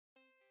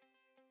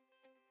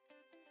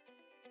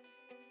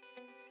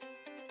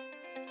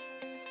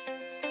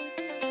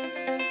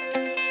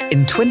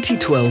In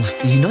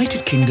 2012, the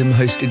United Kingdom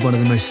hosted one of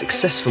the most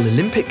successful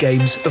Olympic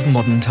Games of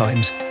modern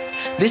times.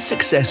 This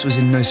success was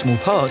in no small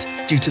part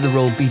due to the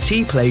role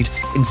BT played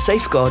in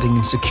safeguarding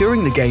and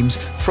securing the Games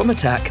from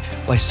attack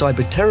by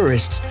cyber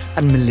terrorists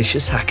and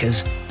malicious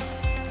hackers.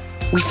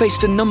 We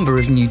faced a number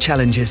of new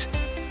challenges.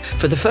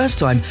 For the first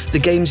time, the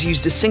Games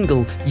used a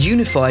single,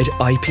 unified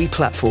IP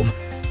platform,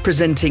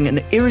 presenting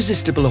an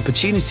irresistible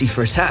opportunity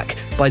for attack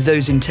by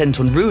those intent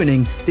on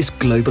ruining this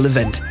global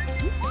event.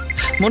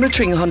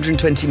 Monitoring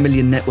 120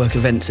 million network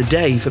events a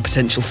day for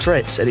potential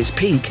threats at its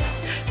peak,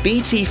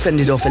 BT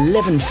fended off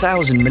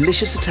 11,000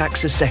 malicious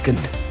attacks a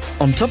second.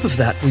 On top of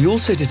that, we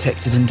also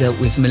detected and dealt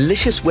with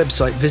malicious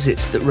website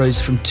visits that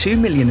rose from 2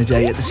 million a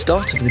day at the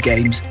start of the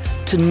Games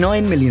to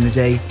 9 million a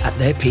day at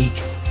their peak.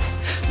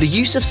 The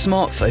use of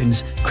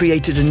smartphones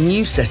created a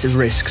new set of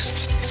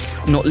risks,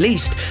 not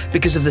least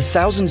because of the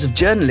thousands of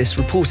journalists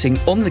reporting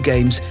on the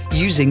Games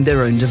using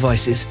their own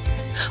devices.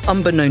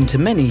 Unbeknown to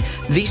many,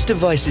 these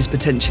devices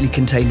potentially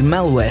contained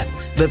malware,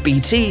 but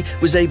BT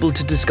was able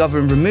to discover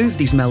and remove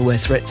these malware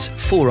threats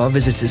for our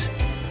visitors.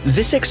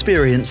 This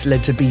experience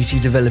led to BT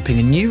developing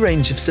a new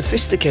range of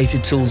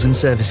sophisticated tools and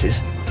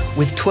services.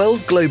 With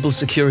 12 global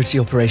security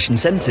operation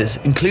centres,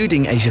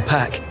 including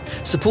Asia-Pac,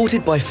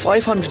 supported by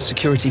 500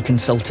 security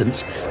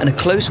consultants and a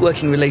close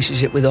working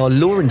relationship with our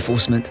law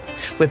enforcement,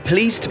 we're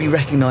pleased to be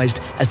recognised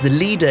as the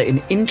leader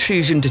in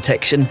intrusion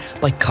detection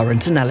by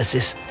current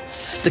analysis.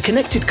 The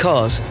connected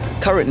cars,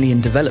 currently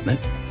in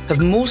development,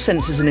 have more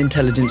sensors and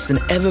intelligence than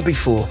ever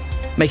before,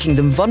 making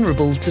them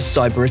vulnerable to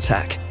cyber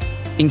attack.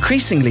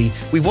 Increasingly,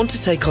 we want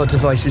to take our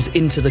devices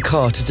into the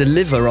car to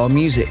deliver our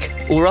music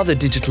or other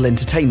digital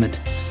entertainment.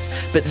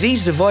 But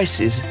these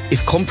devices,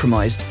 if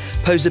compromised,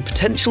 pose a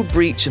potential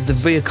breach of the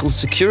vehicle's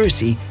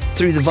security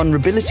through the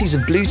vulnerabilities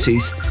of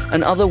Bluetooth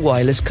and other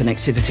wireless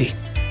connectivity.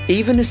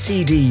 Even a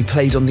CD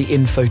played on the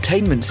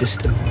infotainment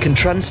system can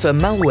transfer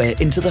malware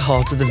into the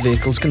heart of the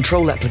vehicle's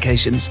control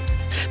applications,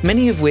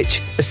 many of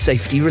which are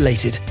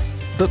safety-related.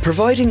 But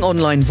providing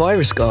online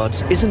virus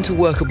guards isn't a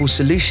workable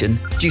solution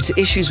due to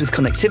issues with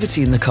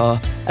connectivity in the car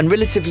and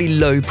relatively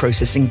low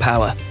processing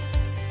power.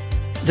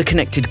 The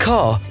connected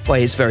car, by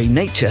its very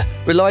nature,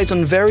 relies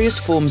on various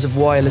forms of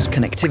wireless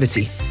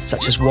connectivity,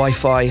 such as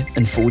Wi-Fi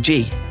and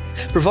 4G,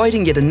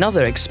 providing yet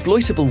another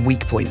exploitable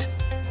weak point.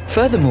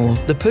 Furthermore,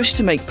 the push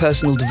to make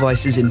personal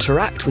devices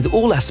interact with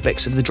all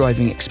aspects of the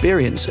driving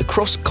experience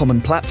across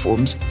common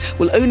platforms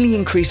will only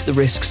increase the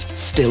risks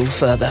still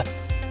further.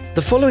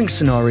 The following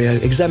scenario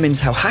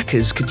examines how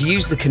hackers could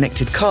use the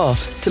connected car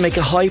to make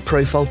a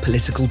high-profile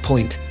political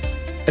point.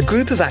 A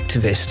group of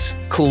activists,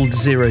 called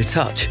Zero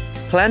Touch,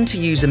 plan to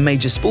use a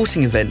major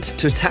sporting event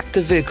to attack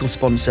the vehicle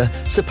sponsor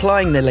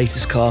supplying their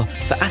latest car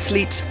for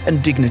athletes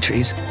and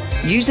dignitaries.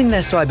 Using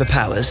their cyber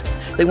powers,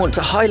 they want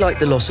to highlight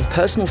the loss of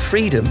personal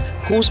freedom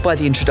caused by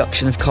the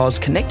introduction of cars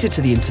connected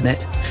to the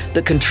internet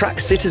that can track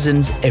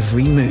citizens'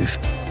 every move.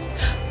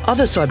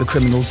 Other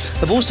cybercriminals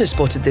have also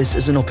spotted this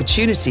as an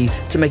opportunity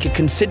to make a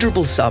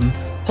considerable sum,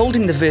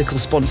 holding the vehicle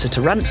sponsor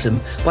to ransom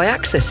by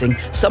accessing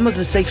some of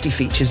the safety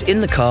features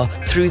in the car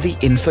through the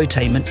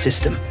infotainment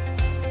system.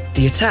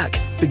 The attack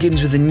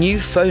begins with a new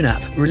phone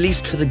app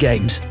released for the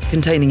Games,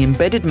 containing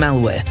embedded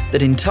malware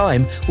that in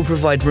time will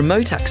provide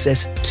remote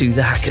access to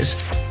the hackers.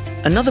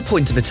 Another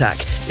point of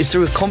attack is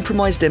through a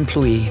compromised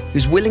employee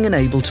who's willing and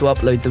able to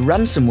upload the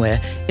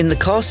ransomware in the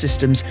car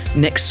system's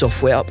next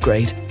software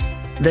upgrade.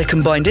 Their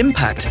combined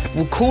impact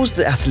will cause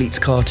the athlete's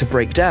car to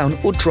break down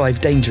or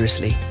drive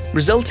dangerously,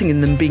 resulting in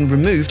them being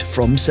removed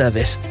from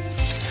service.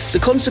 The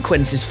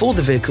consequences for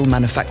the vehicle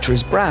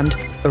manufacturer's brand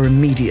are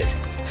immediate,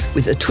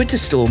 with a Twitter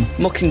storm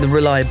mocking the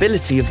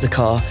reliability of the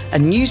car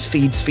and news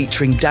feeds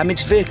featuring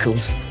damaged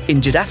vehicles,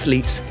 injured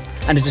athletes,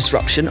 and a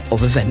disruption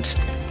of events.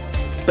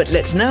 But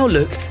let's now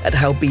look at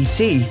how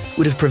BT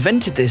would have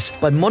prevented this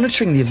by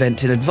monitoring the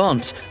event in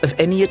advance of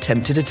any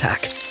attempted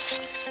attack.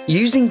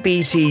 Using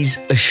BT's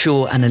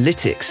Assure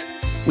analytics,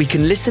 we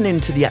can listen in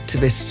to the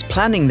activists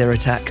planning their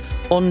attack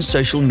on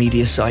social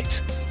media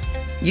sites.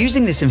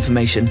 Using this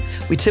information,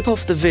 we tip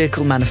off the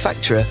vehicle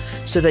manufacturer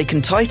so they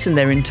can tighten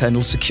their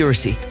internal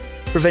security,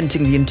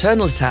 preventing the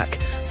internal attack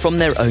from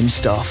their own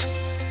staff.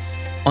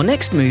 Our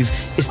next move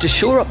is to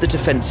shore up the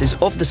defences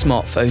of the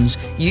smartphones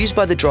used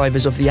by the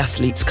drivers of the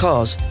athletes'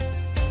 cars.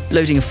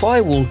 Loading a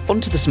firewall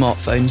onto the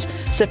smartphones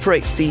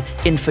separates the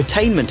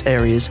infotainment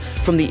areas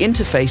from the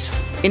interface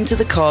into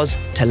the car's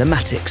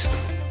telematics.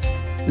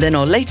 Then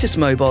our latest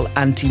mobile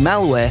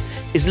anti-malware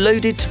is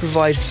loaded to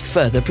provide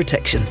further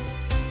protection.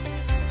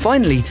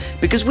 Finally,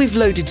 because we've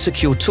loaded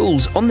secure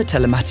tools on the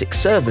telematics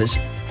servers,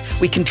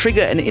 we can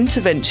trigger an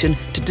intervention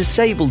to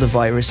disable the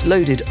virus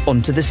loaded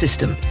onto the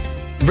system.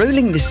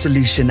 Rolling this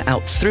solution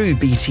out through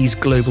BT's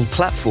global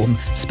platform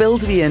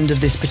spells the end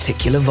of this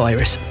particular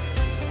virus.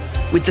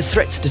 With the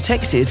threats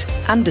detected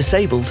and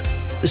disabled,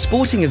 the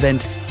sporting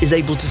event is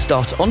able to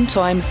start on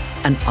time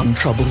and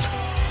untroubled.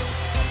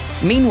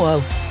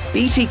 Meanwhile,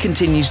 BT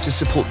continues to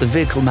support the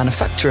vehicle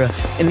manufacturer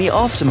in the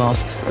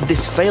aftermath of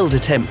this failed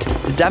attempt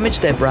to damage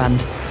their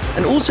brand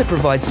and also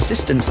provides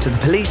assistance to the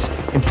police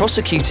in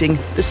prosecuting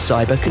the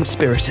cyber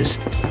conspirators.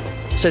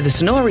 So the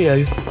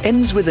scenario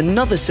ends with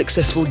another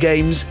successful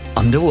games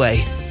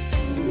underway.